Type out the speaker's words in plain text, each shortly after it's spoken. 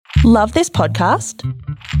Love this podcast?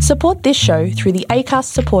 Support this show through the Acast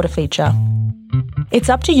supporter feature. It's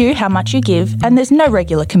up to you how much you give, and there's no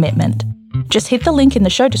regular commitment. Just hit the link in the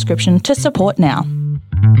show description to support now.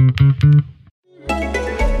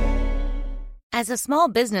 As a small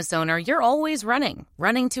business owner, you're always running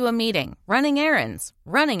to a meeting, running errands,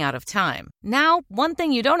 running out of time. Now, one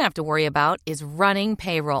thing you don't have to worry about is running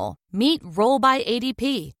payroll. Meet Roll by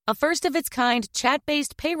ADP, a first-of-its-kind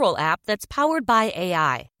chat-based payroll app that's powered by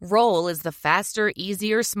AI. Roll is the faster,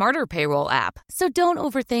 easier, smarter payroll app, so don't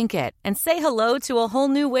overthink it and say hello to a whole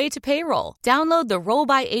new way to payroll. Download the Roll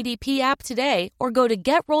by ADP app today or go to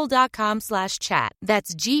getroll.com/chat.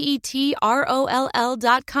 That's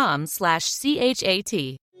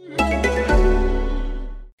GETROLL.com/CHAT.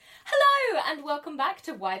 Hello, and welcome back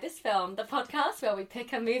to Why This Film, the podcast where we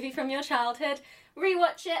pick a movie from your childhood,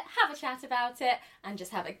 rewatch it, have a chat about it, and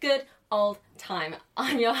just have a good old time.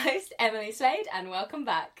 I'm your host, Emily Slade, and welcome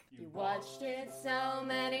back. You watched it so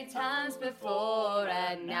many times before,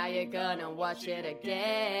 and now you're gonna watch it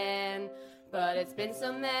again. But it's been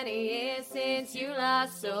so many years since you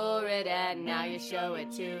last saw it, and now you show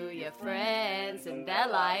it to your friends, and they're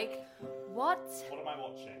like, What? What am I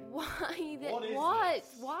watching? Why this? What is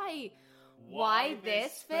this? Why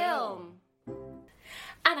this film?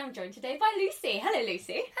 And I'm joined today by Lucy. Hello,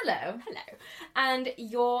 Lucy. Hello. Hello. And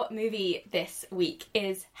your movie this week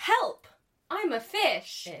is Help! I'm a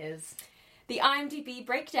Fish. It is. The IMDb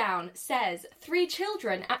breakdown says 3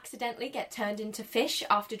 children accidentally get turned into fish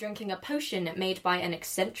after drinking a potion made by an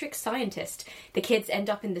eccentric scientist. The kids end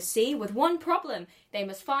up in the sea with one problem. They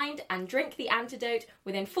must find and drink the antidote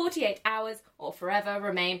within 48 hours or forever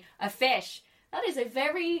remain a fish. That is a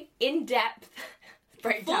very in-depth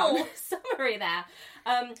Breakdown. full summary there.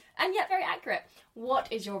 And yet very accurate.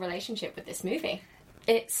 What is your relationship with this movie?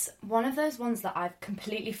 It's one of those ones that I've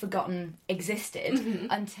completely forgotten existed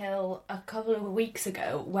until a couple of weeks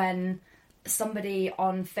ago when somebody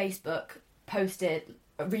on Facebook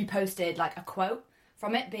reposted like a quote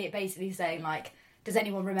from it, basically saying like, does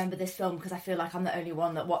anyone remember this film? Because I feel like I'm the only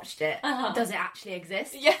one that watched it. Does it actually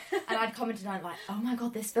exist? Yeah. And I'd commented on it like, oh my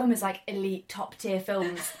god, this film is like elite top tier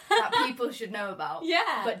films that people should know about.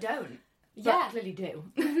 Yeah. But don't. Yeah. But clearly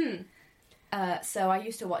do. So I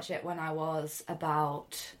used to watch it when I was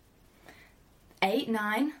about 8,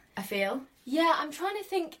 9, I feel. Yeah, I'm trying to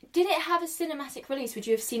think, did it have a cinematic release? Would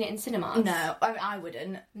you have seen it in cinemas? No, I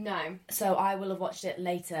wouldn't. No. So I will have watched it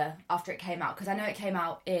later after it came out, because I know it came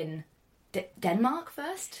out in Denmark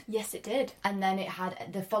first. Yes, it did. And then it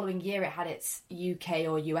had, the following year it had its UK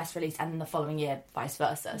or US release, and then the following year vice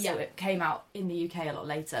versa. Yeah. So it came out in the UK a lot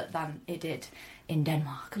later than it did in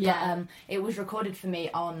Denmark. Yeah. But it was recorded for me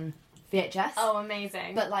on VHS. Oh,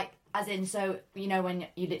 amazing. But like, as in, so, you know, when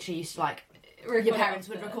you literally used to like, Record your it parents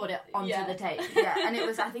onto would the- record it onto yeah. the tape. Yeah, and it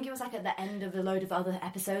was, I think it was like at the end of a load of other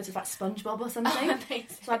episodes of like SpongeBob or something. Oh, amazing.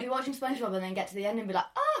 So I'd be watching SpongeBob and then get to the end and be like,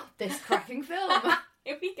 oh, this cracking film.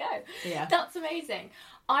 Here we go. Yeah. That's amazing.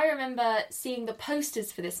 I remember seeing the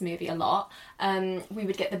posters for this movie a lot. We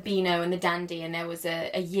would get the Beano and the Dandy, and there was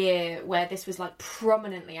a year where this was like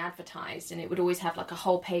prominently advertised, and it would always have like a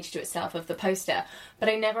whole page to itself of the poster. But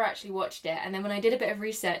I never actually watched it. And then when I did a bit of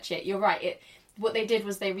research, you're right. What they did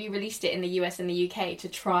was they re-released it in the US and the UK to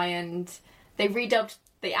try and they redubbed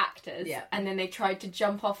the actors, Yeah. and then they tried to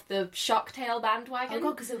jump off the Shark Tale bandwagon. Oh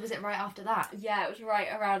god, because was it right after that? Yeah, it was right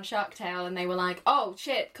around Shark Tale, and they were like, oh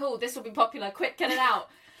shit, cool, this will be popular, quick, get it out.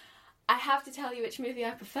 I have to tell you which movie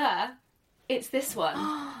I prefer. It's this one.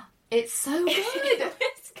 It's so good.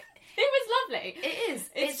 It was lovely. It is. It's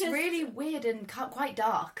It's just- really weird and quite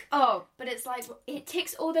dark. Oh, But it's like, it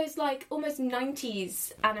ticks all those like almost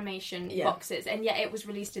 90s animation Yeah. boxes, and yet it was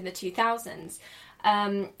released in the 2000s.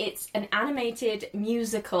 It's an animated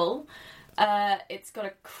musical. It's got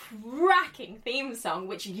a cracking theme song,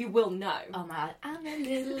 which you will know. oh my god, I'm a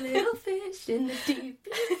little fish in the deep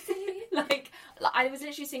blue sea. Like, I was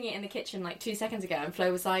literally singing it in the kitchen like 2 seconds ago, and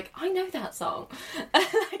Flo was like, I know that song. Like,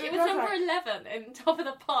 it was was number like- 11 in Top of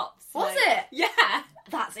the Pops. Was Like, it? Yeah.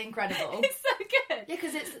 That's incredible. It's so good. Yeah,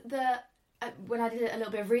 because it's the... when I did a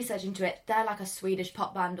little bit of research into it, they're like a Swedish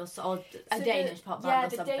pop band or a So Danish pop band or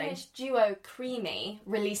the something. Danish duo Creamy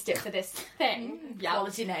released it for this thing.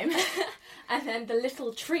 Quality name. And then the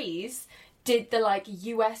Little Trees did the like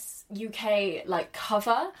US UK like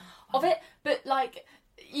cover of it, but like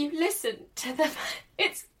you listen to the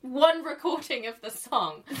it's one recording of the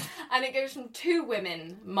song, and it goes from 2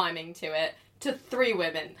 women miming to it to 3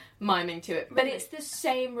 women miming to it, but it's the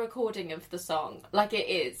same recording of the song. Like it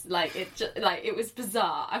is, like it was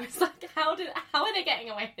bizarre. I was like, how are they getting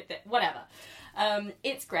away with it? Whatever.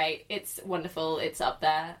 It's great. It's wonderful. It's up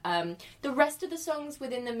there. The rest of the songs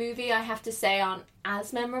within the movie, I have to say, aren't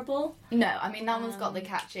as memorable. No, I mean, that one's got the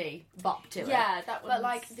catchy bop to it. Yeah, that one's... But,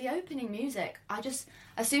 like, the opening music, as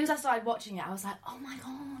soon as I started watching it, I was like, oh my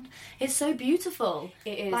god, it's so beautiful.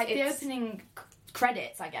 It is. Like, the opening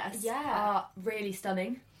credits, I guess, are really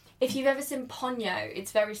stunning. If you've ever seen Ponyo,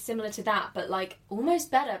 it's very similar to that, but, like,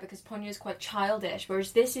 almost better because Ponyo's quite childish,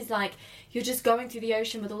 whereas this is, like, you're just going through the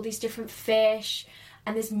ocean with all these different fish,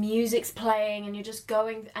 and this music's playing, and you're just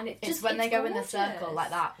going, and it's when they go in the circle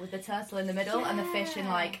like that, with the turtle in the middle and the fish in,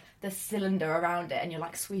 like, the cylinder around it, and you're,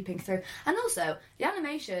 like, sweeping through. And also, the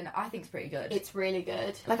animation, I think, is pretty good. It's really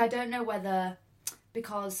good. Like, I don't know whether...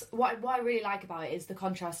 Because what I really like about it is the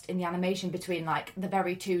contrast in the animation between, like, the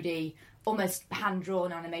very 2D... almost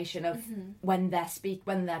hand-drawn animation of when they're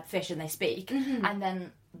fish and they speak, and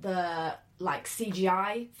then the, like,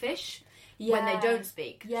 CGI fish when they don't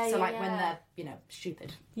speak. When they're, you know,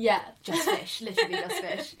 stupid. Yeah. Just fish, literally just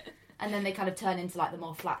fish. And then they kind of turn into, like, the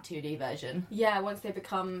more flat 2D version. Yeah, once they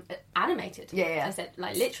become animated. Yeah. I said,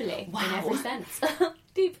 like, literally, wow. in every sense.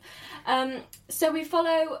 Deep. So we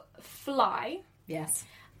follow Fly. Yes.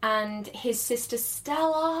 And his sister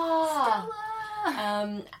Stella.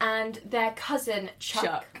 And their cousin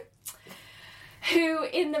Chuck, who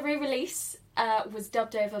in the re-release was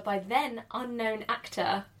dubbed over by then unknown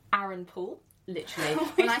actor Aaron Paul. Literally.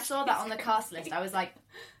 When I saw that on the cast list, I was like,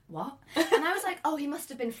 what? And I was like, oh, he must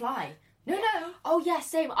have been Fly. No. Oh yeah,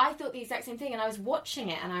 same. I thought the exact same thing, and I was watching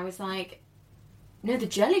it and I was like, no, the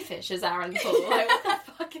jellyfish is Aaron Paul. Like, what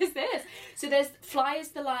the fuck is this? So there's Fly is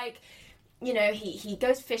the, like, you know, he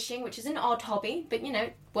goes fishing, which is an odd hobby, but, you know,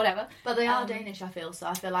 whatever. But they are Danish, I feel, so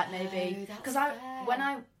I feel like maybe... Because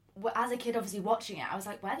as a kid, obviously, watching it, I was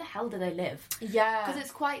like, where the hell do they live? Yeah. Because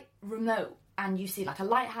it's quite remote, and you see, like, a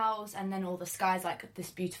lighthouse, and then all the sky's, like, this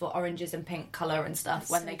beautiful oranges and pink colour and stuff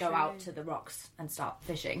when they go out to the rocks and start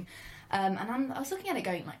fishing. And I was looking at it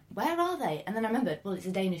going, like, where are they? And then I remembered, well, it's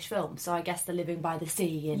a Danish film, so I guess they're living by the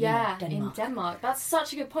sea in Denmark. In Denmark. That's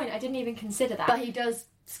such a good point. I didn't even consider that. But he does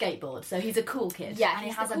skateboard, so he's a cool kid. Yeah, and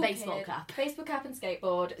he has a baseball cap. Baseball cap and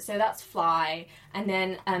skateboard, so that's Fly. And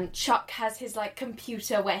then Chuck has his, like,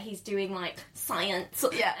 computer where he's doing, like, science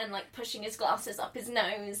and, like, pushing his glasses up his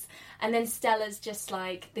nose. And then Stella's just,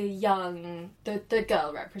 like, the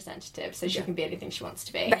girl representative, so she can be anything she wants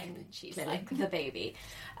to be. And she's, like, the baby.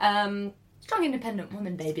 Strong, independent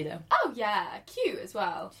woman baby, though. Oh, yeah. Cute as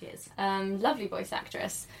well. She is. Lovely voice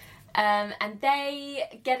actress. And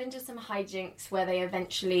they get into some hijinks where they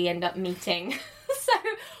eventually end up meeting. So,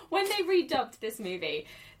 when they redubbed this movie,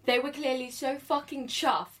 they were clearly so fucking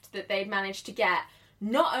chuffed that they'd managed to get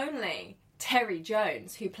not only Terry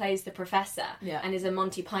Jones, who plays the professor and is a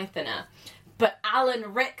Monty Pythoner, but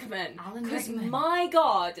Alan Rickman. Because, my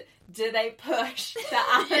God, do they push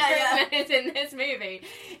that Alan Rickman is in this movie.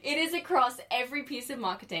 It is across every piece of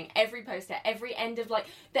marketing, every poster, every end of, like,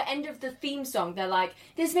 the end of the theme song. They're like,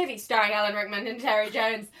 this movie starring Alan Rickman and Terry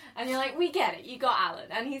Jones. And you're like, we get it. You got Alan.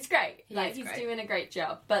 And he's great. He's doing a great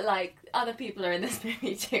job. But, like, other people are in this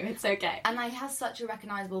movie too. It's okay. And he has such a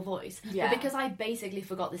recognisable voice. Yeah. But because I basically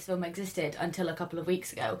forgot this film existed until a couple of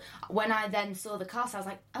weeks ago, when I then saw the cast, I was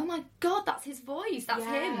like, oh my God, that's his voice. That's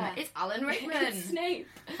him. It's Alan Rickman. It's Snape.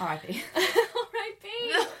 R.I.P.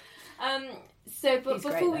 R.I.P. But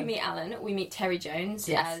before we meet Alan, we meet Terry Jones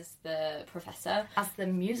as the professor. As the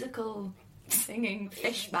musical singing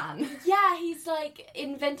fish man. Yeah, he's, like,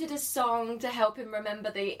 invented a song to help him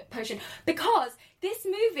remember the potion. Because this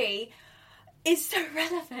movie is so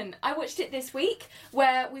relevant. I watched it this week,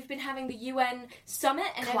 where we've been having the UN summit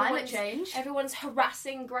and climate change. Everyone's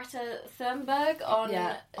harassing Greta Thunberg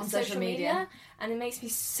on social media, and it makes me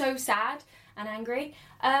so sad and angry.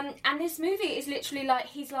 And this movie is literally like,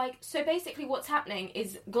 he's like, so basically what's happening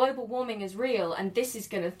is global warming is real, and this is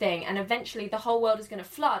going to thing, and eventually the whole world is going to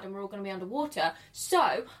flood and we're all going to be underwater.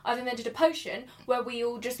 So I've invented a potion where we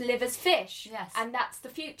all just live as fish. Yes. And that's the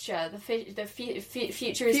future. The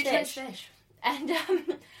future is fish. And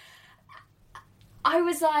I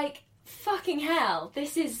was like, fucking hell,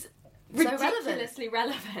 this is ridiculously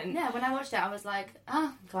relevant. Yeah, when I watched it, I was like,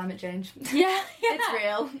 climate change. Yeah. It's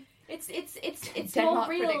real. It's Denmark more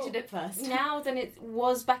real predicted it first now than it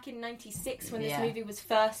was back in '96 when this movie was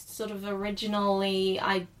first sort of originally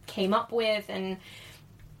I came up with, and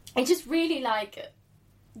it just really, like,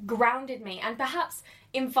 grounded me and perhaps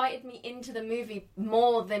invited me into the movie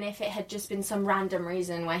more than if it had just been some random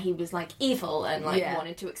reason where he was, like, evil and, like,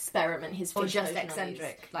 wanted to experiment his fish or just potion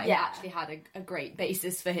eccentric. Like, he actually had a great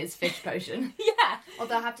basis for his fish potion. Yeah.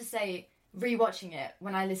 Although I have to say, rewatching it,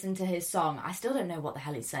 when I listen to his song, I still don't know what the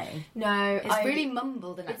hell he's saying. No, it's really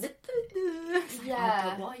mumbled and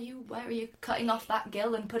Yeah. Where are you cutting off that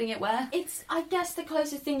gill and putting it where? It's, I guess the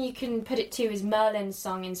closest thing you can put it to is Merlin's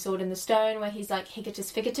song in Sword in the Stone, where he's like,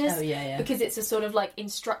 Higatus Figatus. Oh, yeah. Because it's a sort of like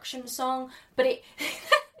instruction song, but it,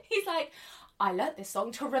 he's like, I learnt this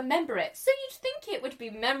song to remember it. So you'd think it would be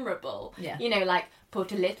memorable. Yeah. You know, like,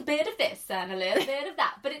 put a little bit of this and a little bit of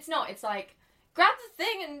that. But it's not. It's like, grab the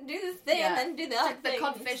thing and do the thing and then do the other thing. The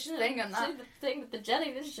codfish thing and that. Do the thing with the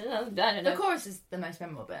jellyfish. I don't know. The chorus is the most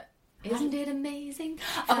memorable bit. Isn't it amazing?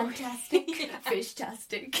 Fantastic.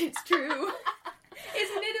 Fish-tastic. It's true.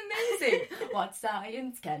 Isn't it amazing what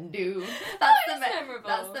science can do? Memorable.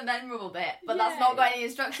 That's the memorable bit, but that's not got any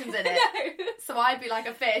instructions in it. No. So I'd be like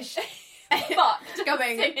a fish. Fucked.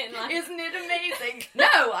 Going, Singing like... isn't it amazing?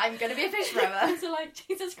 No, I'm going to be a fish forever. So like,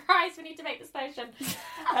 Jesus Christ, we need to make this potion.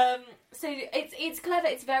 So it's clever,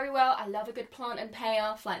 it's very well. I love a good plant and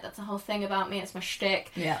payoff. Like, that's the whole thing about me. It's my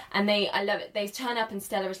shtick. Yeah. And I love it. They turn up and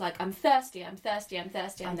Stella is like, I'm thirsty, I'm thirsty, I'm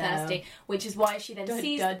thirsty, I'm thirsty. Which is why she then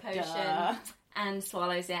sees the potion and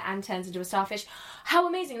swallows it and turns into a starfish. How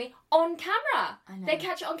amazingly, on camera. I know. They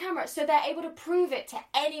catch it on camera. So they're able to prove it to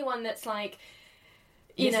anyone that's like,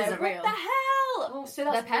 This what isn't real. the hell? Well, So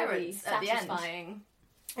that's their really parents at the end. satisfying.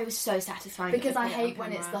 It was so satisfying. Because that I they put it on hate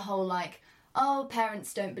when it's camera. the whole like, oh,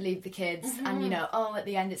 parents don't believe the kids, and you know, oh, at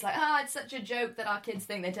the end it's like, it's such a joke that our kids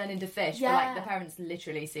think they turn into fish, but like the parents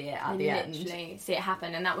literally see it at the end. Literally see it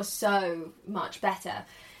happen, and that was so much better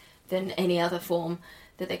than any other form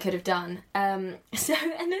that they could have done. So,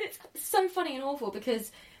 and then it's so funny and awful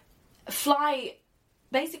because Fly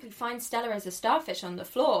basically finds Stella as a starfish on the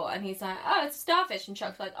floor, and he's like, oh, it's a starfish, and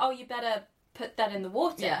Chuck's like, oh, you better put that in the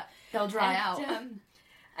water. Yeah, they'll dry out.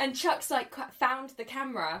 And Chuck's like found the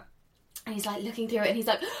camera, and he's like looking through it, and he's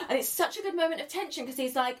like, and it's such a good moment of tension because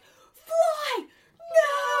he's like, Fly,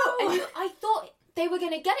 no! And I thought they were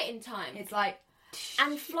going to get it in time. It's like,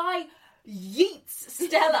 And Fly yeets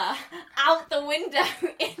Stella out the window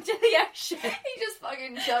into the ocean. he just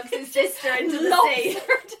fucking chucks his sister into the Lobs sea.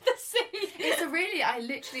 her into the sea. It's a really, I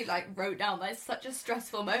literally like wrote down, that's such a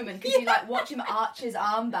stressful moment because you like watch him arch his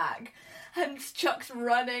arm back. And Chuck's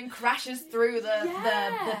running, crashes through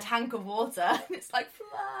the tank of water. And it's like,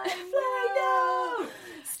 Fly, no!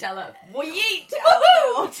 Stella, yeet out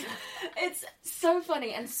the water. It's so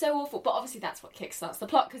funny and so awful. But obviously that's what kickstarts the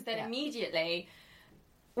plot, because then immediately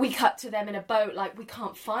we cut to them in a boat, like, we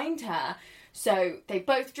can't find her. So they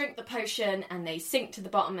both drink the potion and they sink to the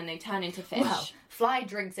bottom and they turn into fish. Well, Fly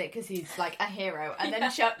drinks it because he's like a hero, and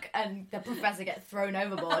then Chuck and the professor get thrown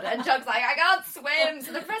overboard, and Chuck's like, I can't swim,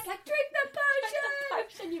 so the professor's like, drink the potion!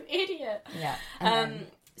 Potion, you idiot. Yeah.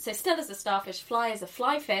 So Stella's a starfish, Fly is a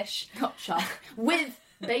fly fish. Not Chuck. With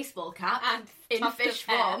baseball cap And in tuft of fish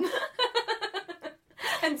hair. form.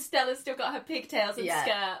 And Stella's still got her pigtails and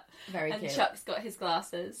skirt. Very and cute. Chuck's got his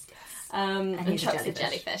glasses. And And he's a Chuck's a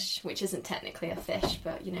jellyfish. jellyfish, which isn't technically a fish,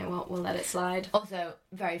 but you know what, we'll let it slide. Also,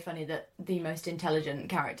 very funny that the most intelligent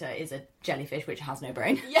character is a jellyfish which has no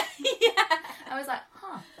brain. Yeah. I was like,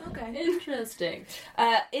 okay. Interesting.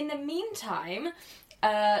 In the meantime,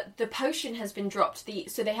 the potion has been dropped.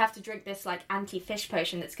 So they have to drink this like anti-fish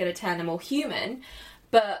potion that's going to turn them all human.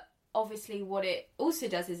 But obviously what it also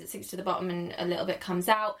does is it sinks to the bottom and a little bit comes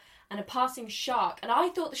out. And a passing shark. And I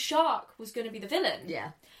thought the shark was going to be the villain.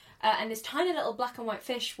 Yeah. And this tiny little black and white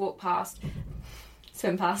fish swim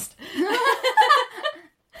past.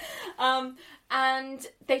 And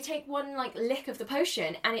they take one like lick of the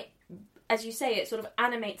potion, and it, as you say, it sort of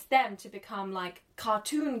animates them to become like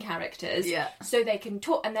cartoon characters. Yeah. So they can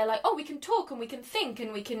talk, and they're like, oh, we can talk and we can think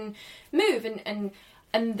and we can move, and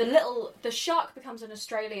the shark becomes an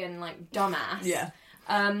Australian like dumbass. Yeah.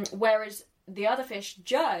 Whereas the other fish,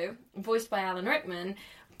 Joe, voiced by Alan Rickman,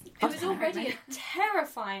 who is already a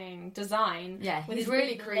terrifying design. Yeah, with he's his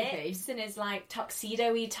really big creepy. lips and his like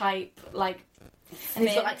tuxedo-y type like. And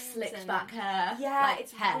he's got like fins slicked and- back hair. Yeah, like,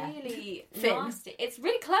 it's hair. really Fin. nasty. It's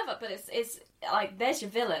really clever, but it's like, there's your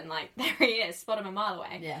villain. Like, there he is, spot him a mile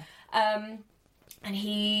away. Yeah. And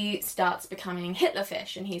he starts becoming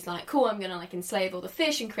Hitlerfish, and he's like, cool, I'm gonna like enslave all the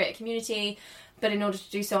fish and create a community, but in order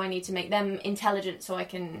to do so I need to make them intelligent so I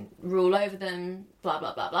can rule over them, blah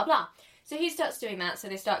blah blah blah blah. So he starts doing that, so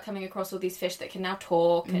they start coming across all these fish that can now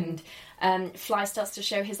talk, and Fly starts to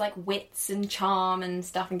show his like wits and charm and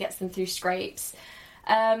stuff and gets them through scrapes.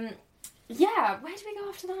 Yeah, where do we go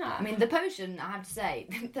after that? I mean, the potion, I have to say,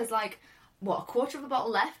 there's like, what, a quarter of a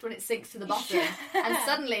bottle left when it sinks to the bottom, and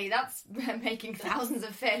suddenly that's making thousands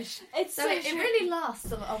of fish. It's so so it true. really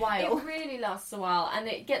lasts a while. It really lasts a while, and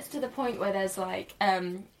it gets to the point where there's like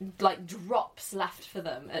drops left for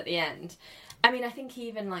them at the end. I mean, I think he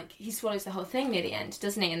even, like, he swallows the whole thing near the end,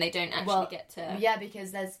 doesn't he? And they don't actually get to... Yeah,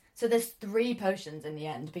 because there's 3 potions in the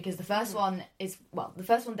end, because the first one is... Well, the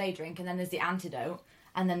first one they drink, and then there's the antidote,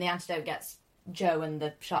 and then the antidote gets Joe and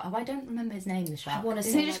the shark... Oh, I don't remember his name, the shark. I want to say...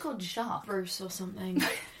 Isn't he just called Shark? Bruce or something.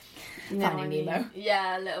 Finding Nemo.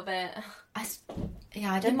 Yeah, a little bit.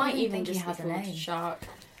 I don't might really even think he just has a be called name. Shark.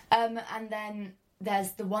 And then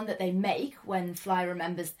there's the one that they make when Fly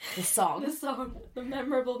remembers the song. The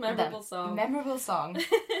memorable song. Memorable song.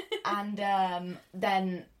 And then...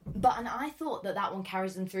 and I thought that one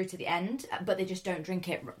carries them through to the end, but they just don't drink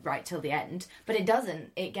it right till the end. But it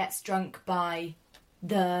doesn't. It gets drunk by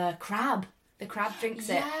the crab. The crab drinks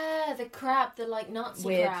it. Yeah, the crab, the, like, Nazi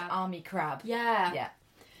Weird crab. army crab. Yeah. Yeah.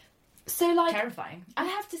 So, like... Terrifying. I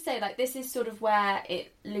have to say, like, this is sort of where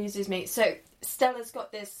it loses me. So, Stella's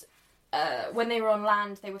got this... when they were on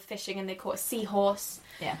land, they were fishing and they caught a seahorse.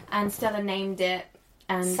 Yeah. And Stella named it.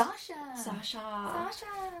 And Sasha.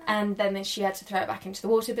 And then she had to throw it back into the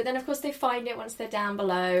water. But then, of course, they find it once they're down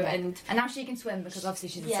below. Yeah. And now she can swim because obviously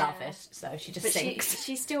she's a starfish, so she just sinks.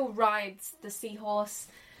 She still rides the seahorse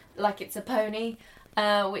like it's a pony,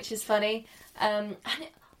 which is funny.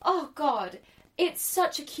 Oh, God. It's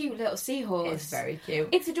such a cute little seahorse. It's very cute.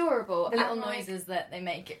 It's adorable. The little noises that they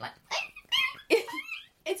make, it like...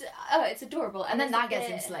 It's adorable. And then that gets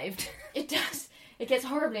enslaved. It does. It gets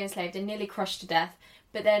horribly enslaved and nearly crushed to death.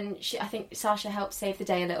 But then I think Sasha helps save the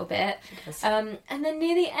day a little bit. And then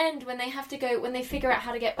near the end, when they figure out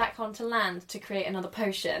how to get back onto land to create another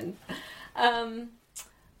potion,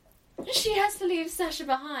 she has to leave Sasha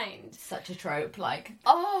behind. Such a trope, like...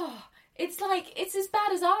 Oh, it's as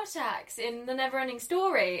bad as Artax in The Neverending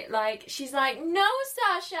Story. Like, she's like, no,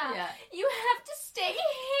 Sasha, you have to stay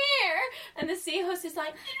here. And the seahorse is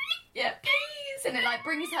like, yeah, please. And it, like,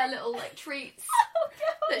 brings her little, like, treats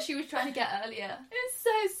that she was trying to get earlier. It's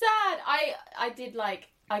so sad.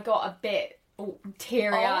 I got a bit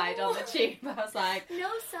teary-eyed on the tube. I was like, no,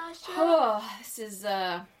 Sasha. Oh,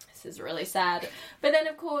 this is really sad. But then,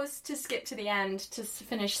 of course, to skip to the end, to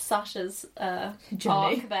finish Sasha's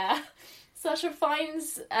arc there, Sasha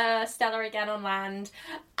finds Stella again on land,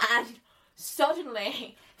 and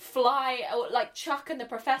suddenly Chuck and the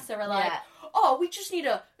professor are like, oh, we just need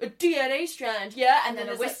a DNA strand, yeah? And then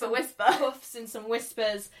a there's whisper. Puffs and some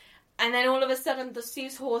whispers. And then all of a sudden, the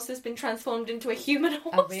seahorse has been transformed into a human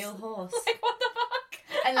horse. A real horse. Like, what the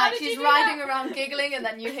fuck? And, like, she's riding around giggling, and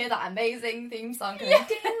then you hear that amazing theme song coming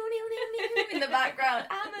in the background.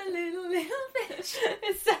 I'm a little fish.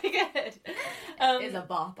 It's so good. It's a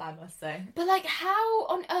bop, I must say. But, like, how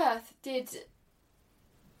on earth did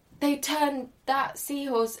they turn that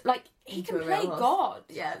seahorse... Like, he into can a play real horse. God.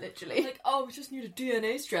 Yeah, literally. Like, oh, we just need a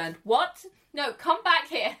DNA strand. What? No, come back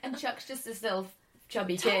here. And Chuck's just this little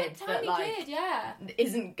chubby kid that, like, kid, yeah.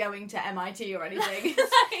 isn't going to MIT or anything.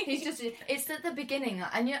 He's just... It's at the beginning,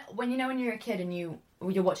 and when you're a kid and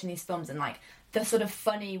you're watching these films and, like, the sort of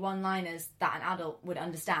funny one-liners that an adult would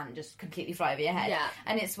understand just completely fly over your head. Yeah.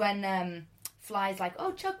 And it's when Fly's like,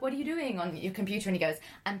 oh, Chuck, what are you doing on your computer? And he goes,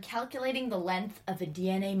 I'm calculating the length of a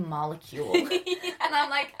DNA molecule. And I'm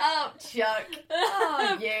like, oh, Chuck.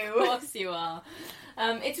 Oh, you. Of course you are.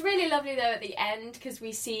 It's really lovely, though, at the end, because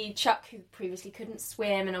we see Chuck, who previously couldn't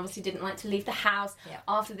swim and obviously didn't like to leave the house. Yeah.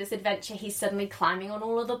 After this adventure, he's suddenly climbing on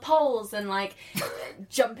all of the poles and, like,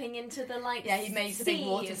 jumping into the, like, yeah, he makes a big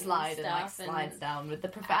water slide and, like, stuff slides down with the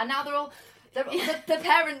professor. And now they're all... The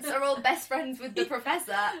parents are all best friends with the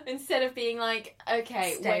professor. Instead of being like,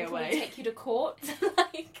 okay, Stay when away. can we take you to court?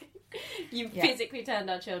 Like, you physically turned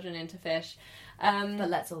our children into fish. But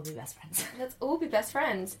let's all be best friends. Let's all be best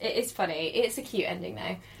friends. It is funny. It's a cute ending,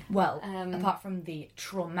 though. Well, apart from the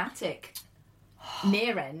traumatic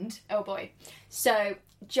near end. Oh, boy. So,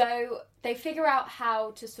 Joe, they figure out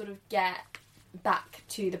how to sort of get back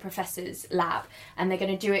to the professor's lab, and they're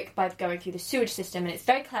going to do it by going through the sewage system, and it's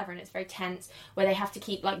very clever and it's very tense, where they have to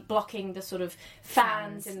keep, like, blocking the sort of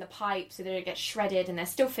fans in the pipe so that it gets shredded, and they're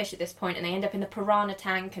still fish at this point, and they end up in the piranha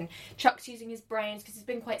tank, and Chuck's using his brains because he's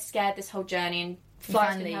been quite scared this whole journey, and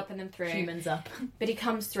Fly's been helping them through. Humans up. But he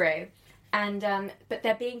comes through. And but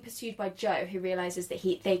they're being pursued by Joe, who realises that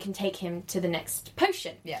they can take him to the next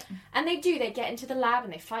potion. Yeah. And they do. They get into the lab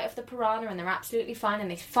and they fight off the piranha, and they're absolutely fine. And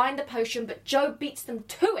they find the potion, but Joe beats them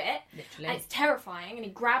to it. Literally. And it's terrifying. And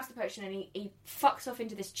he grabs the potion and he fucks off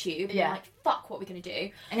into this tube. And they're like, fuck, what are we going to do?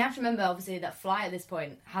 And you have to remember, obviously, that Fly at this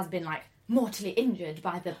point has been, like, mortally injured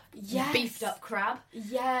by the beefed up crab.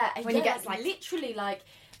 Yeah. When he gets, like, literally, like,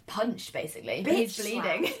 punched, basically. He's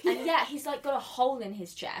bleeding. And yeah, he's, like, got a hole in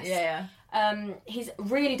his chest. Yeah. He's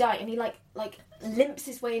really dying, and he like limps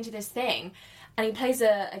his way into this thing, and he plays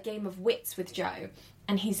a game of wits with Joe,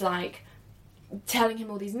 and he's like, telling him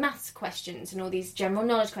all these maths questions and all these general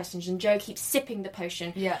knowledge questions, and Joe keeps sipping the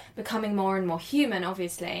potion, becoming more and more human,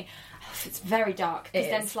 obviously. It's very dark, because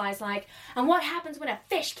then Fly's like, and what happens when a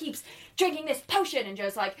fish keeps drinking this potion? And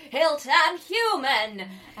Joe's like, he'll turn human.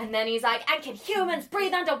 And then he's like, and can humans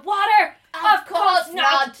breathe underwater? Of course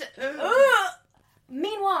not.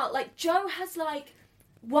 Meanwhile, like, Joe has, like,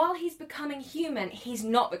 while he's becoming human, he's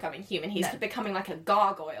not becoming human. He's becoming like a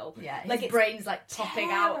gargoyle. Yeah, his like, brain's like popping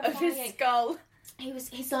out of his skull.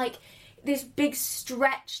 He's like this big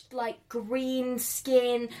stretched like green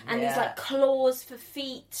skin, and these like claws for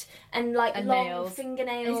feet and like and long nails.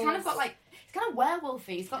 Fingernails. And he's kind of got like kind of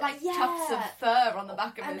werewolfy. He's got like tufts of fur on the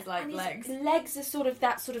back of his like legs. His legs are sort of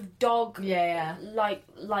that sort of dog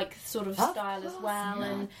like sort of style as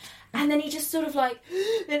well, and then he just sort of like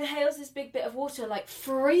inhales this big bit of water, like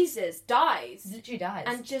freezes, dies. Literally dies.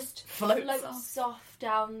 And just floats off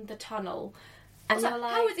down the tunnel. And also,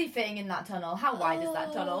 like, how is he fitting in that tunnel? How wide is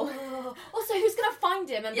that tunnel? Also, who's going to find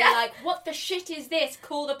him and be like, what the shit is this?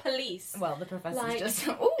 Call the police. Well, the professor's just,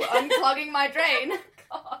 unclogging my drain.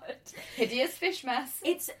 God. Hideous fish mess.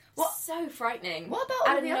 It's so frightening. What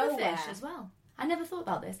about all the other fish as well? I never thought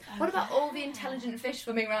about this. What about all the intelligent fish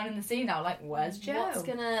swimming around in the sea now? Like, where's Joe? What's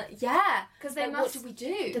gonna... Yeah. Because they must... What do we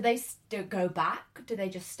do? Do they still go back? Do they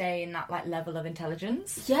just stay in that, like, level of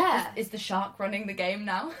intelligence? Yeah. Is the shark running the game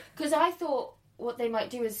now? Because I thought what they might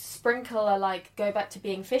do is sprinkle a, like, go back to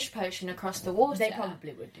being fish potion across the water. They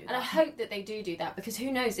probably would do that. And I hope that they do that, because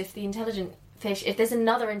who knows if the intelligent fish... If there's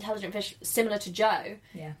another intelligent fish similar to Joe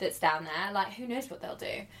that's down there, like, who knows what they'll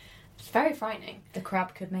do. It's very frightening. The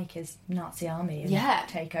crab could make his Nazi army and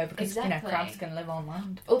take over, because you know crabs can live on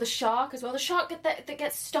land. Or the shark as well. The shark that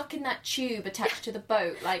gets stuck in that tube attached to the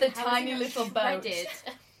boat, like the tiny little boat.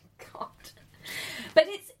 God. But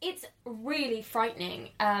it's really frightening.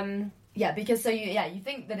 Yeah, because you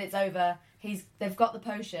think that it's over. They've got the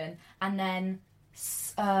potion, and then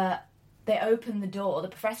they open the door. The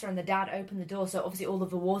professor and the dad open the door, so obviously all of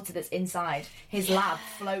the water that's inside his lab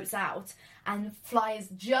floats out. And Fly is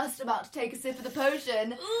just about to take a sip of the potion,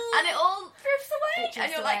 and it all drifts away.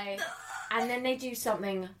 And you're like... And then they do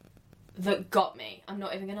something that got me. I'm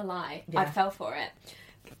not even going to lie. I fell for it.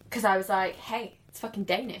 Because I was like, hey, it's fucking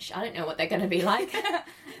Danish. I don't know what they're going to be like.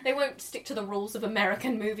 They won't stick to the rules of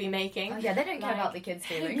American movie making. Oh, yeah, they don't care about the kids'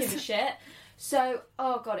 feelings. They give a shit. So,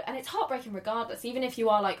 oh God. And it's heartbreaking regardless. Even if you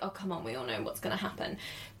are like, oh, come on, we all know what's going to happen.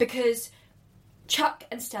 Because... Chuck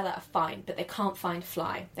and Stella are fine, but they can't find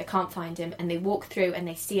Fly. They can't find him, and they walk through and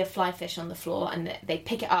they see a fly fish on the floor, and they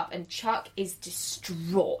pick it up, and Chuck is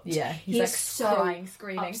distraught. Yeah, he's like so crying,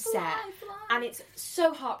 screaming, upset. Fly. And it's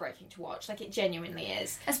so heartbreaking to watch. Like, it genuinely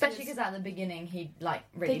is. Especially because at the beginning he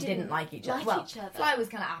really didn't like each other. Fly was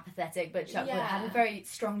kind of apathetic, but Chuck had a very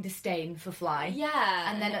strong disdain for Fly.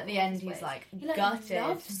 Yeah. And then at the end he's like gutted. He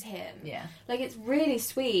loves him. Yeah. Like, it's really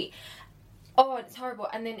sweet. Oh, it's horrible.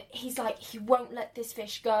 And then he's like, he won't let this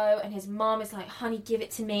fish go. And his mum is like, honey, give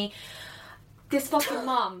it to me. This fucking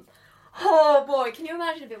mum. Oh, boy. Can you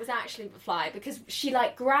imagine if it was actually a Fly? Because she,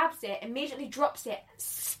 like, grabs it, immediately drops it,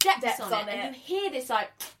 steps on it. And you hear this,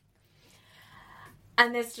 like...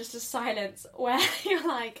 And there's just a silence where you're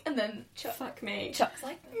like... And then fuck me. Chuck's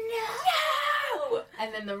like, no!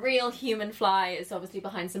 And then the real human Fly is obviously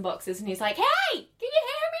behind some boxes. And he's like, hey! Can you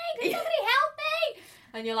hear me? Can somebody help me?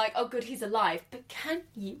 And you're like, oh, good, he's alive. But can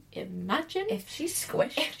you imagine if she's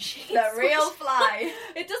squished? The real Fly.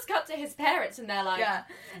 It does cut to his parents, and they're like, yeah.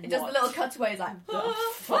 It does the little cutaways like, the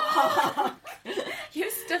fuck?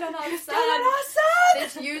 You stood on our son.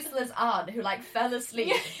 This useless aunt who like fell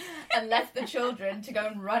asleep and left the children to go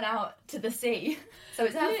and run out to the sea. So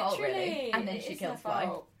it's her fault, really. And then she kills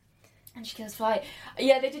Fly. And she kills Fly.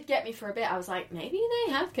 Yeah, they did get me for a bit. I was like, maybe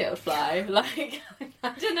they have killed Fly. Like, I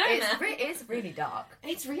don't know. It's really dark.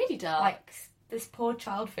 It's really dark. Like, this poor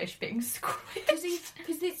child fish being squished.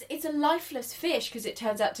 Because it's a lifeless fish, because it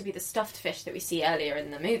turns out to be the stuffed fish that we see earlier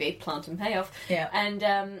in the movie, Plant and Payoff. Yeah.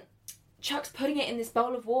 And Chuck's putting it in this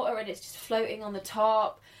bowl of water, and it's just floating on the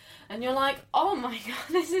top. And you're like, oh my God,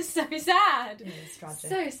 this is so sad. It is tragic.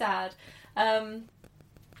 So sad.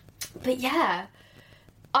 But yeah,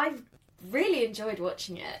 I've really enjoyed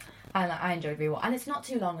watching it. And I enjoyed rewatching, and it's not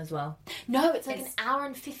too long as well. No, it's like an hour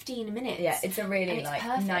and 15 minutes. Yeah, it's a really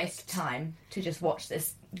nice time to just watch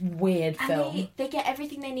this weird film. And they get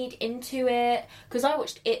everything they need into it. Because I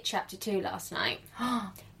watched It Chapter 2 last night.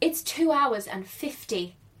 It's 2 hours and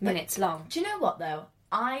 50 minutes long. Do you know what though?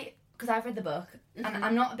 Because I've read the book, and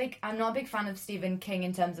I'm not a big fan of Stephen King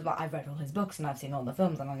in terms of like I've read all his books and I've seen all the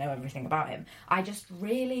films and I know everything about him. I just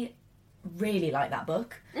really like that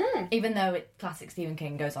book, even though classic Stephen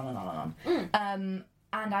King goes on and on and on.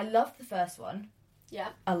 And I loved the first one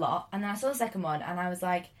a lot. And then I saw the second one and I was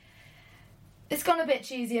like, it's gone a bit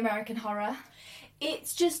cheesy American horror.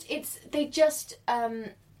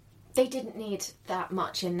 They didn't need that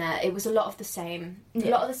much in there. It was a lot of the same. A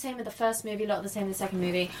lot of the same in the first movie, a lot of the same in the second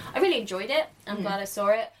movie. I really enjoyed it. I'm glad I saw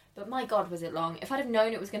it. But my God, was it long. If I'd have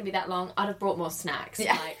known it was going to be that long, I'd have brought more snacks.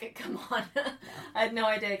 Yeah. Like, come on. I had no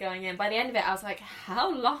idea going in. By the end of it, I was like,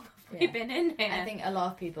 how long have we been in here? I think a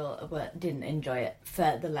lot of people didn't enjoy it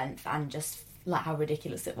for the length and just like how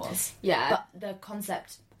ridiculous it was. Yeah. But the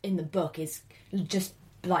concept in the book is just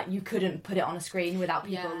like you couldn't put it on a screen without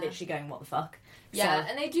people literally going, what the fuck? Yeah,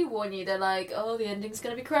 and they do warn you. They're like, oh, the ending's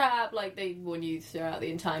going to be crap. Like, they warn you throughout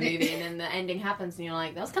the entire movie, and then the ending happens, and you're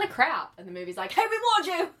like, that was kind of crap. And the movie's like, hey, we warned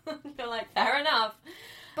you! You're like, fair enough.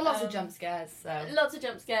 But lots of jump scares, so... Lots of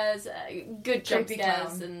jump scares, good jump Creepy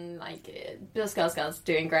scares, clown. and, like, Bill Skarsgård's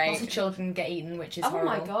doing great. Lots of children get eaten, which is horrible.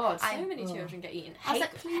 Oh my God, so many children get eaten. I was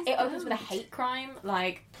like, please it opens with a hate crime,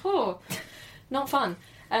 like, not fun.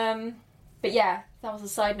 But yeah, that was a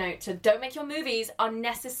side note to don't make your movies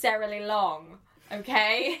unnecessarily long.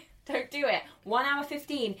 Okay? Don't do it. 1 hour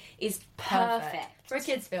 15 is perfect. For a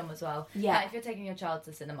kids' film as well. Yeah. Like, if you're taking your child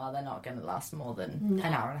to cinema, they're not going to last more than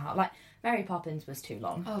an hour and a half. Like, Mary Poppins was too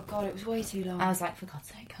long. Oh God, it was way too long. I was like, for God's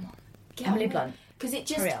sake, come on. Get Emily on Blunt. Because it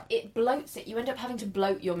bloats it. You end up having to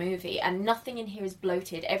bloat your movie, and nothing in here is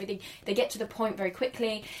bloated. Everything, they get to the point very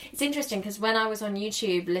quickly. It's interesting because when I was on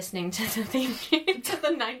YouTube listening to the theme tune to the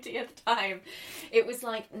 90th time, it was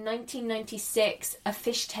like 1996, a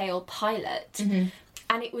Fishtail pilot. Mm-hmm.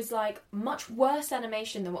 And it was like much worse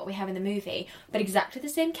animation than what we have in the movie, but exactly the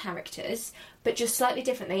same characters, but just slightly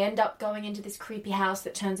different. They end up going into this creepy house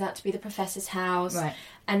that turns out to be the professor's house. Right.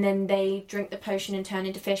 And then they drink the potion and turn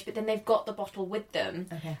into fish, but then they've got the bottle with them.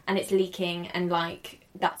 Okay. And it's leaking, and like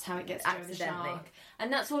that's how it gets through the Accidentally. shark.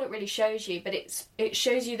 And that's all it really shows you, but it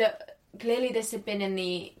shows you that clearly this had been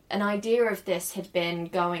an idea of this had been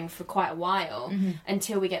going for quite a while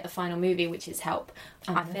until we get the final movie, which is Help,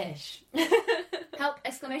 I'm a Fish. Help,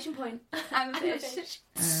 exclamation point. I'm a fish.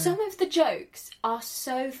 Some of the jokes are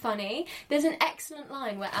so funny. There's an excellent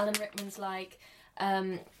line where Alan Rickman's like,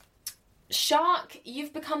 Shark,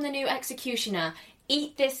 you've become the new executioner.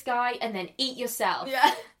 Eat this guy and then eat yourself.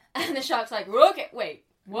 Yeah. And the shark's like, okay, wait,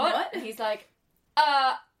 what? And he's like,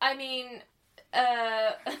 Yeah,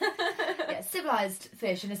 civilised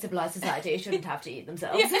fish in a civilised society shouldn't have to eat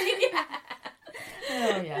themselves. yeah.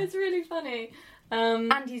 Oh, yeah. It's really funny.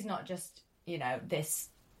 And he's not just, this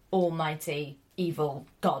almighty evil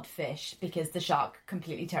god fish, because the shark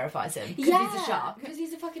completely terrifies him. Because he's a shark. Because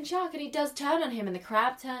he's a fucking shark, and he does turn on him, and the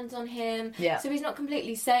crab turns on him. Yeah. So he's not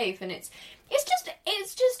completely safe, and it's just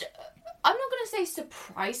I'm not going to say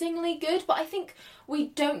surprisingly good, but I think we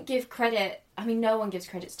don't give credit. I mean, no one gives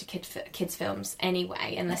credits to kids films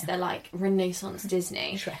anyway, unless they're like Renaissance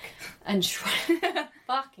Disney. Shrek. And Shrek.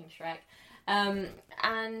 Fucking Shrek.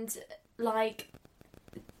 And like,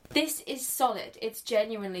 this is solid. It's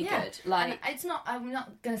genuinely good. Like, and it's not. I'm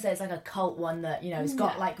not going to say it's like a cult one that it's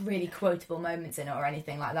got like really quotable moments in it or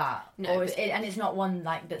anything like that. No, and it's not one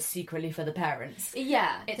like that's secretly for the parents.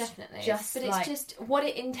 Yeah, it's definitely. Just but like, it's just what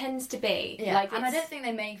it intends to be. Yeah, like, and I don't think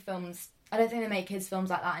they make films. I don't think they make kids films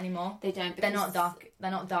like that anymore. They don't. They're not dark.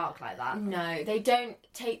 They're not dark like that. No, they don't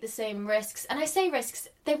take the same risks. And I say risks.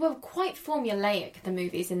 They were quite formulaic, the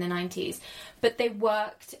movies in the 90s, but they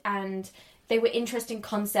worked, and they were interesting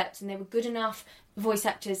concepts, and they were good enough voice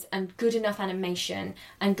actors and good enough animation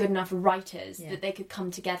and good enough writers that they could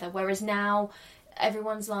come together. Whereas now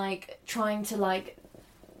everyone's like trying to like,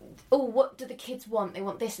 oh, what do the kids want? They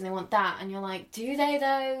want this and they want that. And you're like, do they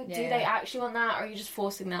though? Yeah. Do they actually want that? Or are you just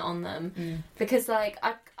forcing that on them? Because like,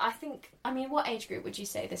 I think, I mean, what age group would you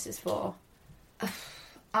say this is for?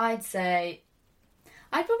 I'd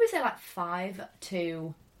probably say like 5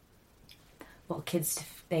 to... Well, kids'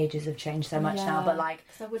 ages have changed so much now, but like...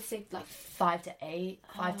 So I would say like 5 to 8,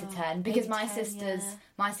 5 to 10, because my 10,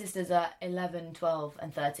 sisters are 11, 12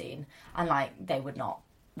 and 13, and like they would not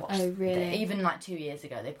watch. Oh, really? Even like 2 years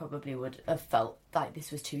ago, they probably would have felt like this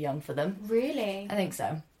was too young for them. Really? I think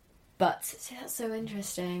so. But See, that's so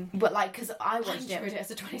interesting. But like, because I watched it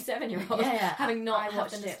as a 27-year-old, yeah, having not I had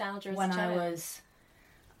watched the nostalgia it as when a child.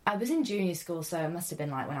 I was in junior school, so it must have been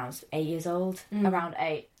like when I was 8 years old, around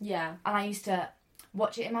 8. Yeah. And I used to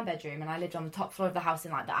watch it in my bedroom, and I lived on the top floor of the house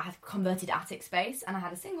in like that. I had converted attic space, and I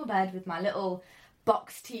had a single bed with my little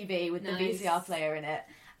box TV with the VCR player in it.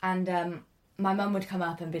 And my mum would come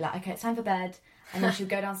up and be like, okay, it's time for bed. and then she would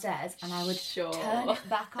go downstairs, and I would turn it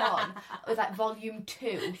back on with like volume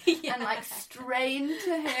 2 and like strain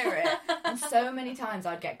to hear it. And so many times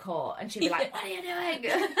I'd get caught, and she'd be like, "What are you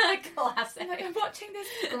doing?" Classic. Like, I'm watching this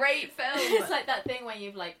great film. It's like that thing where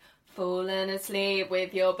you've like fallen asleep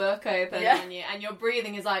with your book open and your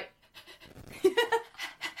breathing is like.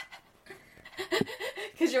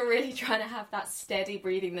 Because you're really trying to have that steady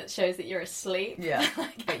breathing that shows that you're asleep. Yeah,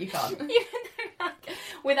 but you can't.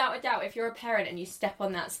 Without a doubt, if you're a parent and you step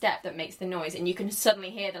on that step that makes the noise and you can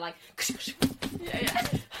suddenly hear the like...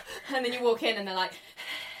 and then you walk in and they're like...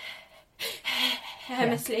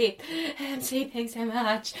 I'm asleep. I'm sleeping so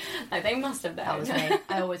much. Like, they must have known. That was me.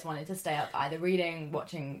 I always wanted to stay up either reading,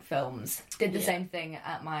 watching films. Did the same thing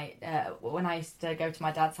at my... when I used to go to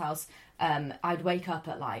my dad's house, I'd wake up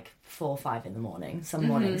at like 4 or 5 in the morning, some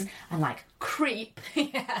mornings, and like creep,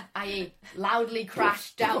 i.e. loudly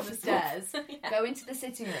crash down the stairs, go into the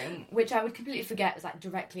sitting room, which I would completely forget was like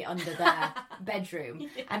directly under their bedroom,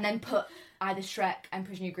 and then put either Shrek and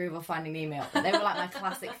Pushing Your Groove or Finding Nemo. They were like my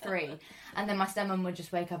classic 3. And then my stepmom would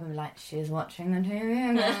just wake up and be like, "She's watching the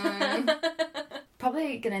TV again."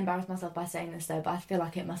 Probably going to embarrass myself by saying this though, but I feel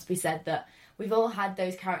like it must be said that we've all had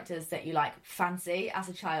those characters that you like fancy as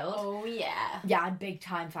a child. Oh yeah. Yeah, I big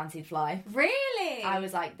time fancied Fly. Really? I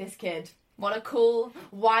was like, this kid, what a cool,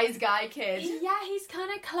 wise guy kid. Yeah, he's kind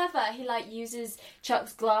of clever. He like uses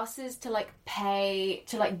Chuck's glasses to like pay,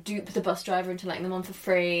 to like dupe the bus driver into letting them on for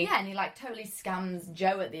free. Yeah, and he like totally scams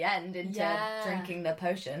Joe at the end into drinking the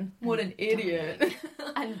potion. What an idiot.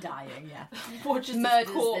 And dying, yeah. Or just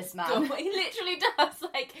murders this man. He literally does.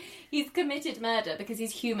 Like, he's committed murder because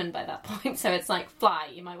he's human by that point. So it's like, Fly,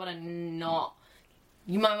 you might want to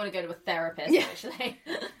go to a therapist, actually.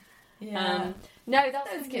 Yeah. No, that's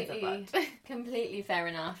Those kids are completely fair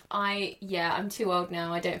enough. I'm too old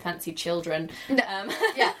now. I don't fancy children. No.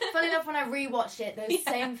 Yeah, funny enough, when I rewatched it, those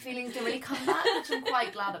same feelings didn't really come back, which I'm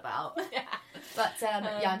quite glad about. Yeah. But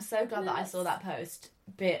I'm so glad that I saw that post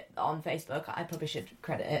bit on Facebook. I probably should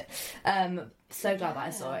credit it. So glad that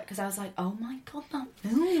I saw it, because I was like, oh my god, that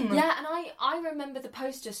film. Yeah, and I remember the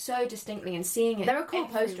poster so distinctly and seeing it. They're a cool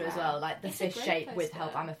everywhere. poster as well, like the It's a fish great shape with poster.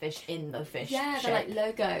 "Help, I'm a Fish" in the fish the shape. like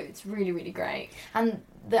logo. It's really, really great. And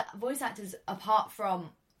the voice actors, apart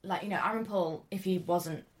from, like, you know, Aaron Paul, if he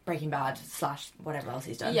wasn't Breaking Bad / whatever else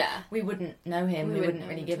he's done, we wouldn't know him. We wouldn't know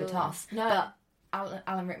really him give a at all. toss. No. But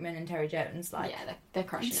Alan Rickman and Terry Jones, like, they're I'm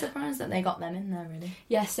crushing it. surprised that they got them in there, really.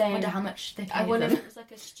 Yeah, same. I wonder how much they paid I wonder them. if it was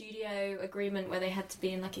like a studio agreement where they had to be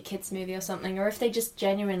in like a kids movie or something, or if they just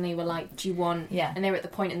genuinely were like, "Do you want?" Yeah. And they were at the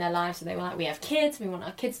point in their lives where they were like, "We have kids. We want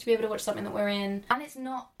our kids to be able to watch something that we're in." And it's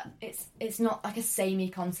not like a samey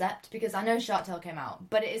concept, because I know Shark Tale came out,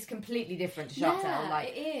 but it is completely different to Shark Tale. Like,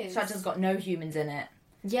 it is. Shark Tale's got no humans in it.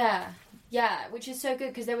 Yeah, which is so good,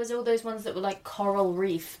 because there was all those ones that were like Coral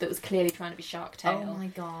Reef that was clearly trying to be Shark Tale. Oh my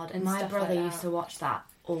god! and My stuff brother like used that. to watch that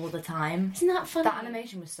all the time. Isn't that funny? That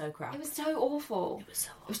animation was so crap. It was so awful. It was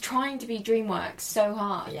so It was trying to be DreamWorks so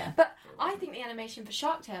hard. Yeah. But I think the animation for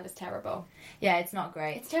Shark Tale is terrible. Yeah, it's not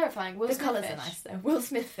great. It's terrifying. Will The Smith colours fish. are nice though. Will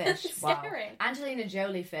Smith fish. Wow. Scary. Angelina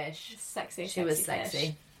Jolie fish. Sexy. She was fish.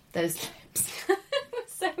 sexy. Those.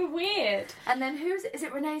 So weird. And then is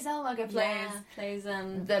it Renee Zellweger plays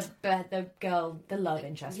the girl, the love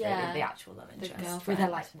interest, Yeah. really, the actual love interest, with girlfriend. her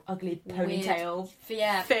like ugly ponytail.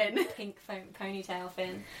 Fin. Pink ponytail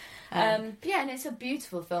fin. But yeah, and it's a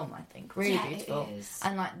beautiful film, I think, really Yeah, it beautiful. is.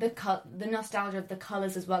 And like the nostalgia of the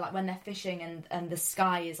colours as well, like when they're fishing and the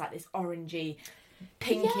sky is like this orangey,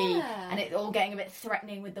 pinky, Yeah. and it all getting a bit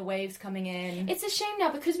threatening with the waves coming in. It's a shame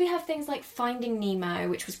now, because we have things like Finding Nemo,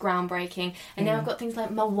 which was groundbreaking, and now I've got things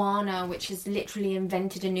like Moana, which has literally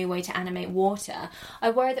invented a new way to animate water.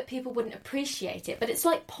 I worry that people wouldn't appreciate it, but it's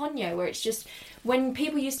like Ponyo, where it's just, when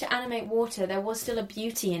people used to animate water, there was still a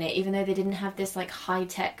beauty in it, even though they didn't have this like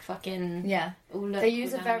high-tech fucking... Yeah. "Oh, look, They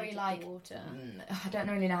use we've a very animated like the water." I don't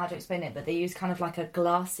really know how to explain it, but they use kind of like a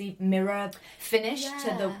glassy mirror finish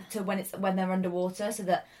to when they're underwater, so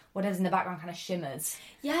that whatever's in the background kind of shimmers.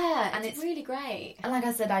 Yeah, And it's it's really great. And like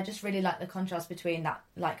I said, I just really like the contrast between that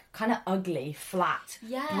like kind of ugly, flat,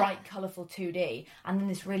 bright, colourful 2D, and then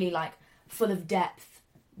this really like full of depth,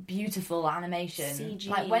 beautiful animation. CG,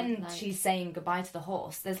 like when like- she's saying goodbye to the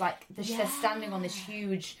horse, there's like they're standing on this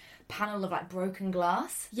huge panel of like broken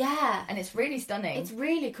glass, Yeah. and it's really stunning. It's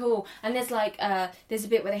really cool. And there's like, there's a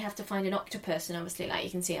bit where they have to find an octopus, and obviously, like, you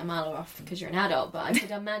can see it a mile off because you're an adult, but I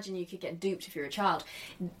could imagine you could get duped if you're a child.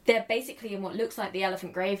 They're basically in what looks like the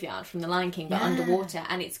elephant graveyard from The Lion King, but underwater,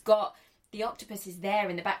 and it's got, the octopus is there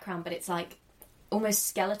in the background, but it's like almost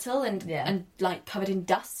skeletal and like covered in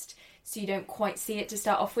dust. so you don't quite see it to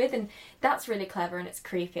start off with, and that's really clever and it's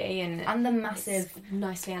creepy and the massive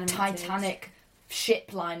nicely animated Titanic ship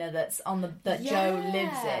liner that's on that Joe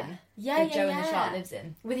lives in. Joe and the shark lives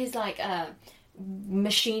in. With his like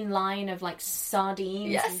machine line of like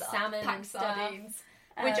sardines and salmon and stuff. Sardines.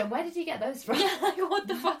 Where did you get those from? Yeah, like what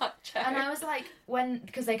the fuck, Joe? And I was like,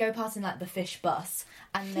 because they go past in like the fish bus,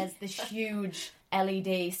 and there's this huge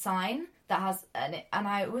LED sign that has, and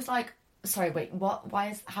I was like, sorry, wait, what?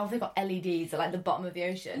 How have they got LEDs at like the bottom of the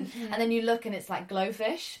ocean? Mm-hmm. And then you look and it's like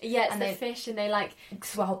glowfish. Yeah, it's the fish, and they like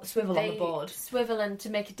swivel on the board. Swivel and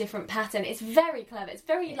to make a different pattern. It's very clever. It's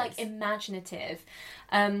very like imaginative.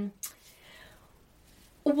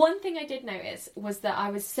 One thing I did notice was that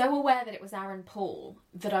I was so aware that it was Aaron Paul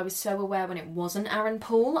that I was so aware when it wasn't Aaron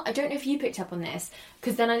Paul. I don't know if you picked up on this,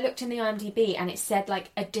 because then I looked in the IMDb and it said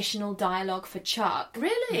like additional dialogue for Chuck.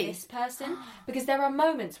 Really? This person. Because there are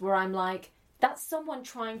moments where I'm like, that's someone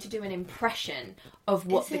trying to do an impression of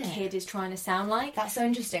what the kid is trying to sound like. That's so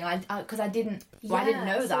interesting. Because I didn't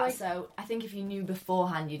know that. So I think if you knew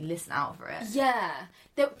beforehand, you'd listen out for it. Yeah.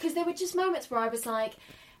 Because there were just moments where I was like,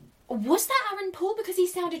 was that Aaron Paul? Because he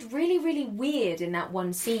sounded really, really weird in that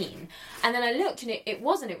one scene. And then I looked and it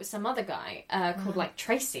wasn't. It was some other guy called like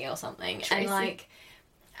Tracy or something. Tracy. And like,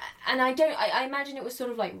 and I imagine it was sort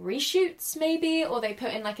of like reshoots maybe, or they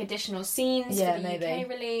put in like additional scenes for the UK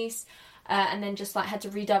release, and then just like had to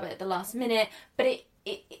redub it at the last minute. But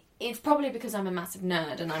it's probably because I'm a massive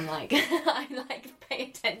nerd and I'm like, I like pay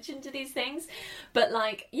attention to these things. But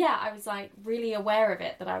like, yeah, I was like really aware of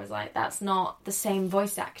it, that I was like, that's not the same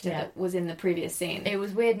voice actor that was in the previous scene. It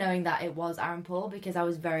was weird knowing that it was Aaron Paul, because I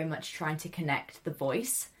was very much trying to connect the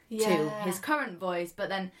voice to his current voice. But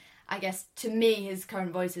then I guess to me, his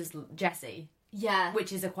current voice is Jesse. Yeah.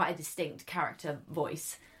 Which is quite a distinct character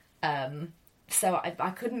voice. So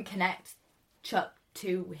I couldn't connect Chuck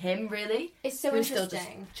to him, really. It's so interesting. Still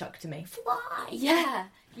just Chuck to me. Fly!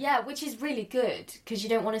 Yeah, which is really good, because you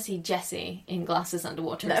don't want to see Jesse in glasses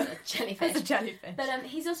underwater as a jellyfish. As a jellyfish. But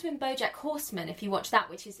he's also in BoJack Horseman, if you watch that,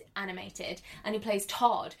 which is animated, and he plays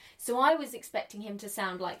Todd. So I was expecting him to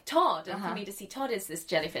sound like Todd, and for me to see Todd as this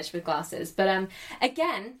jellyfish with glasses. But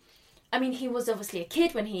again, I mean, he was obviously a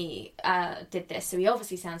kid when he did this, so he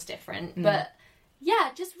obviously sounds different, but...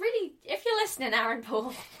 Yeah, just really, if you're listening, Aaron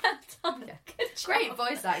Paul, well done. Yeah. Good job. Great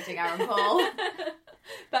voice acting, Aaron Paul.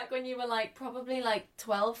 Back when you were like probably like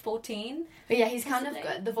 12, 14. But yeah, he's kind of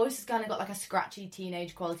got, the voice has kind of got like a scratchy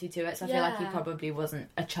teenage quality to it, so I feel like he probably wasn't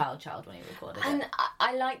a child when he recorded and it. And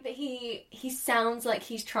I like that he sounds like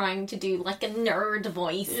he's trying to do like a nerd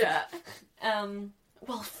voice. Yeah.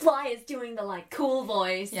 Well, Fly is doing the like cool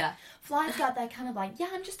voice. Yeah. Fly's got that kind of like, yeah,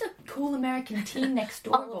 I'm just a cool American teen next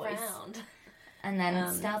door all voice. Around. And then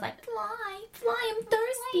Stell's like, Fly, I'm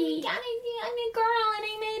thirsty. I'm a girl and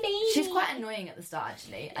I'm a baby. She's quite annoying at the start,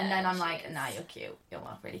 actually. And then I'm like, nah, you're cute. You're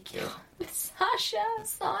really cute. Sasha.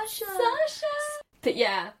 But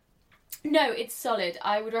yeah. No, it's solid.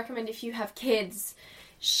 I would recommend if you have kids,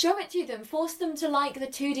 show it to them. Force them to like the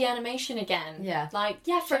 2D animation again. Yeah. Like,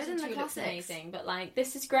 yeah, Frozen Frozen 2 looks classics. Amazing, but like,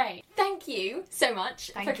 this is great. Thank you so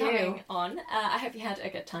much for coming on. I hope you had a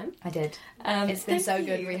good time. I did. It's been so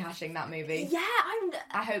good rehashing that movie. Yeah,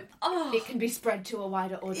 I hope it can be spread to a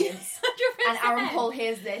wider audience. 100%. And Aaron Paul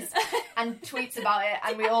hears this and tweets about it,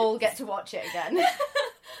 and we all get to watch it again.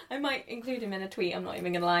 I might include him in a tweet, I'm not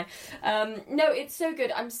even going to lie. No, it's so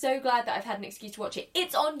good. I'm so glad that I've had an excuse to watch it.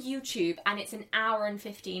 It's on YouTube, and it's an hour and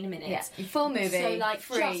 15 minutes. Yeah, full movie, so, like,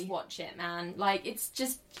 free. Just watch it, man. Like, it's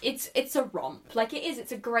just, it's a romp. Like, it is.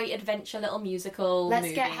 It's a great adventure little musical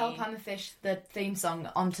Let's get movie. Help I'm a Fish, the theme song,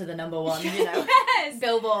 onto the number one, you know. Yes!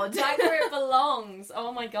 Billboard. Right where it belongs.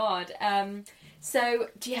 Oh, my God. So,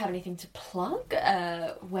 do you have anything to plug?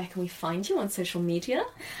 Where can we find you on social media?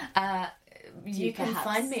 You can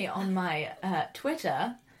find me on my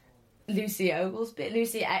Twitter, Lucy Oglesby,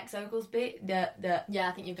 Lucy X Oglesby. Yeah,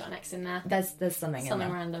 I think you've got an X in there. There's something in there.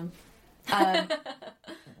 Random.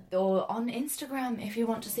 Or on Instagram if you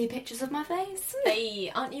want to see pictures of my face.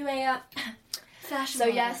 Hey, aren't you a fashion So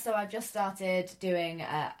model? so I've just started doing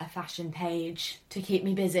a fashion page to keep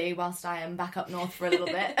me busy whilst I am back up north for a little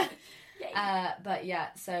bit. But yeah,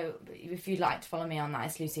 so if you'd like to follow me on that,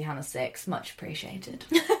 it's Lucy Hannah 6. Much appreciated.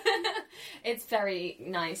 It's very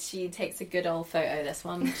nice. She takes a good old photo, this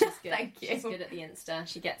one. She's good. Thank you. She's good at the Insta.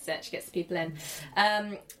 She gets it. She gets the people in.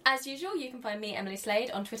 As usual, you can find me, Emily Slade,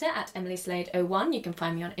 on Twitter at EmilySlade01. You can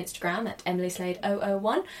find me on Instagram at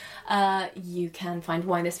EmilySlade001. You can find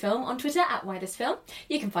Why This Film on Twitter at Why This Film.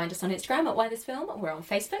 You can find us on Instagram at Why This Film. We're on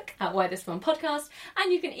Facebook at Why This Film Podcast.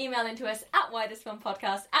 And you can email into us at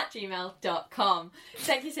whythisfilmpodcast@gmail.com.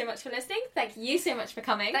 Thank you so much for listening. Thank you so much for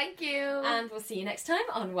coming. Thank you. And we'll see you next time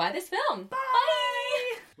on Why This Film. Bye!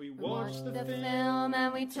 We watched the film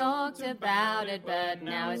and we talked about it, but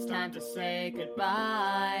now it's time to say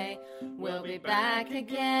goodbye. We'll be back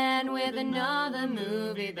again with another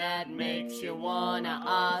movie that makes you wanna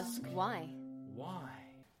ask why.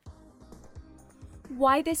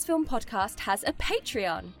 Why This Film Podcast has a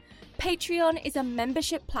Patreon. Patreon is a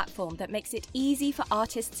membership platform that makes it easy for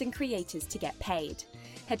artists and creators to get paid.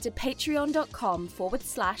 Head to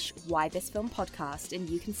patreon.com/Why This Film Podcast and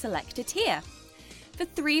you can select a tier. For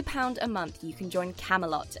 £3 a month, you can join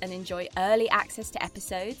Camelot and enjoy early access to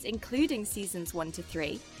episodes, including seasons 1 to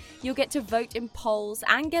 3. You'll get to vote in polls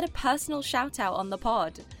and get a personal shout out on the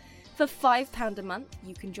pod. For £5 a month,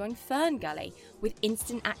 you can join Fern Gully. With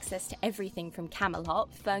instant access to everything from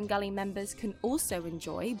Camelot, Fern Gully members can also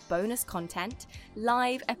enjoy bonus content,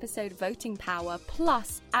 live episode voting power,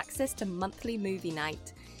 plus access to monthly movie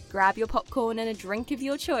night. Grab your popcorn and a drink of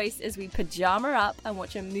your choice as we pajama up and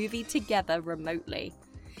watch a movie together remotely.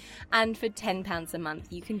 And for £10 a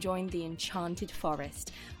month, you can join the Enchanted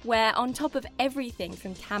Forest, where on top of everything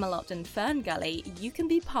from Camelot and Fern Gully, you can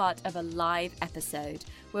be part of a live episode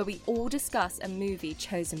where we all discuss a movie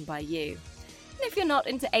chosen by you. And if you're not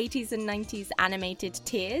into 80s and 90s animated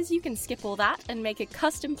tiers, you can skip all that and make a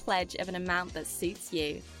custom pledge of an amount that suits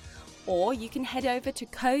you. Or you can head over to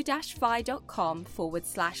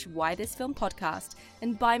ko-fi.com/Why This Film Podcast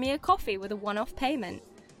and buy me a coffee with a one-off payment.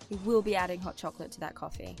 We will be adding hot chocolate to that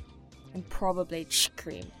coffee. And probably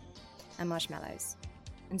cream. And marshmallows.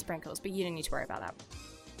 And sprinkles, but you don't need to worry about that.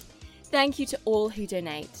 Thank you to all who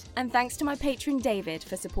donate. And thanks to my patron David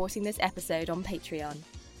for supporting this episode on Patreon.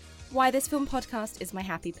 Why This Film Podcast is my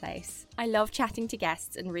happy place. I love chatting to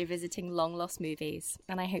guests and revisiting long-lost movies.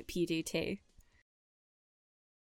 And I hope you do too.